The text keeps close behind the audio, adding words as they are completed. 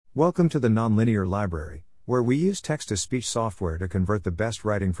Welcome to the Nonlinear Library, where we use text-to-speech software to convert the best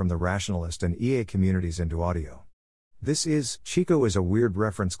writing from the Rationalist and EA communities into audio. This is CICO is a Weird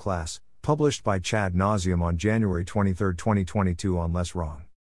reference class, published by Chad Nauseam on January 23, 2022 on LessWrong.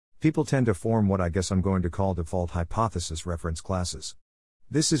 People tend to form what I guess I'm going to call default hypothesis reference classes.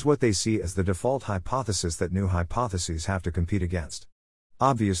 This is what they see as the default hypothesis that new hypotheses have to compete against.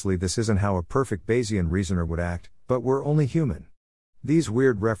 Obviously, this isn't how a perfect Bayesian reasoner would act, but we're only human. These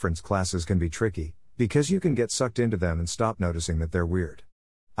weird reference classes can be tricky, because you can get sucked into them and stop noticing that they're weird.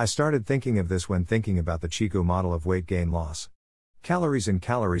 I started thinking of this when thinking about the CICO model of weight gain loss. Calories in,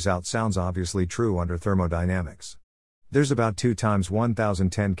 calories out sounds obviously true under thermodynamics. There's about 2 times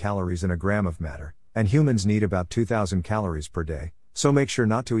 1010 calories in a gram of matter, and humans need about 2000 calories per day, so make sure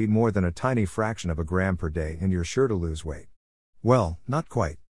not to eat more than a tiny fraction of a gram per day and you're sure to lose weight. Well, not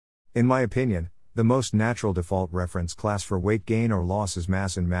quite. In my opinion, the most natural default reference class for weight gain or loss is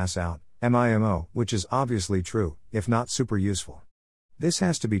mass in, mass out, MIMO, which is obviously true, if not super useful. This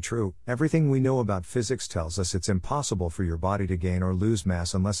has to be true. Everything we know about physics tells us it's impossible for your body to gain or lose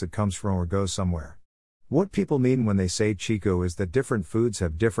mass unless it comes from or goes somewhere. What people mean when they say CICO is that different foods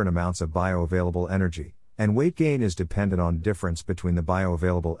have different amounts of bioavailable energy, and weight gain is dependent on difference between the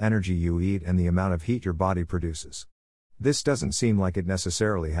bioavailable energy you eat and the amount of heat your body produces. This doesn't seem like it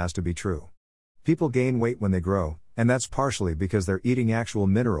necessarily has to be true. People gain weight when they grow, and that's partially because they're eating actual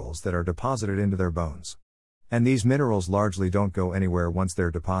minerals that are deposited into their bones. And these minerals largely don't go anywhere once they're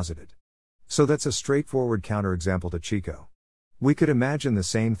deposited. So that's a straightforward counterexample to CICO. We could imagine the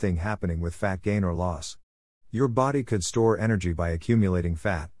same thing happening with fat gain or loss. Your body could store energy by accumulating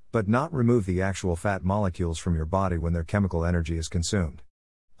fat, but not remove the actual fat molecules from your body when their chemical energy is consumed.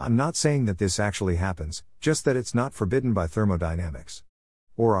 I'm not saying that this actually happens, just that it's not forbidden by thermodynamics.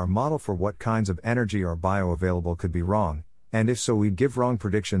 Or our model for what kinds of energy are bioavailable could be wrong, and if so, we'd give wrong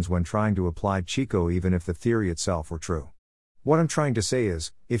predictions when trying to apply CICO even if the theory itself were true. What I'm trying to say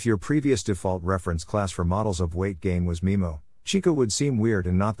is, if your previous default reference class for models of weight gain was MIMO, CICO would seem weird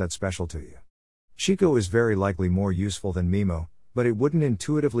and not that special to you. CICO is very likely more useful than MIMO, but it wouldn't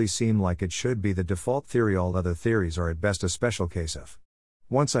intuitively seem like it should be the default theory. All other theories are at best a special case of.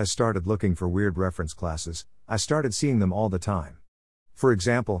 Once I started looking for weird reference classes, I started seeing them all the time. For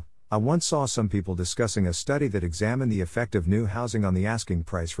example, I once saw some people discussing a study that examined the effect of new housing on the asking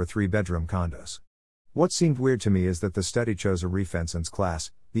price for 3-bedroom condos. What seemed weird to me is that the study chose a refencence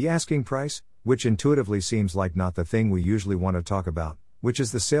class, the asking price, which intuitively seems like not the thing we usually want to talk about, which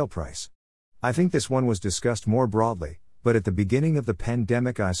is the sale price. I think this one was discussed more broadly, but at the beginning of the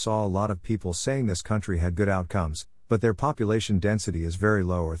pandemic I saw a lot of people saying this country had good outcomes, but their population density is very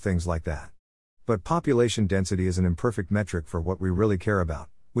low or things like that. But population density is an imperfect metric for what we really care about,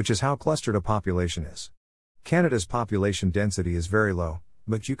 which is how clustered a population is. Canada's population density is very low,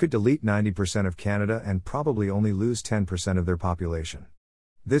 but you could delete 90% of Canada and probably only lose 10% of their population.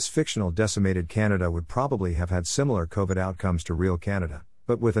 This fictional decimated Canada would probably have had similar COVID outcomes to real Canada,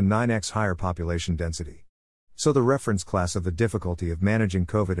 but with a 9x higher population density. So the reference class of the difficulty of managing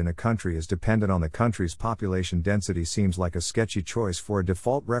COVID in a country is dependent on the country's population density seems like a sketchy choice for a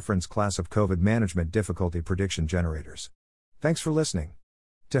default reference class of COVID management difficulty prediction generators. Thanks for listening.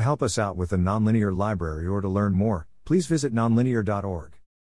 To help us out with the Nonlinear Library or to learn more, please visit nonlinear.org.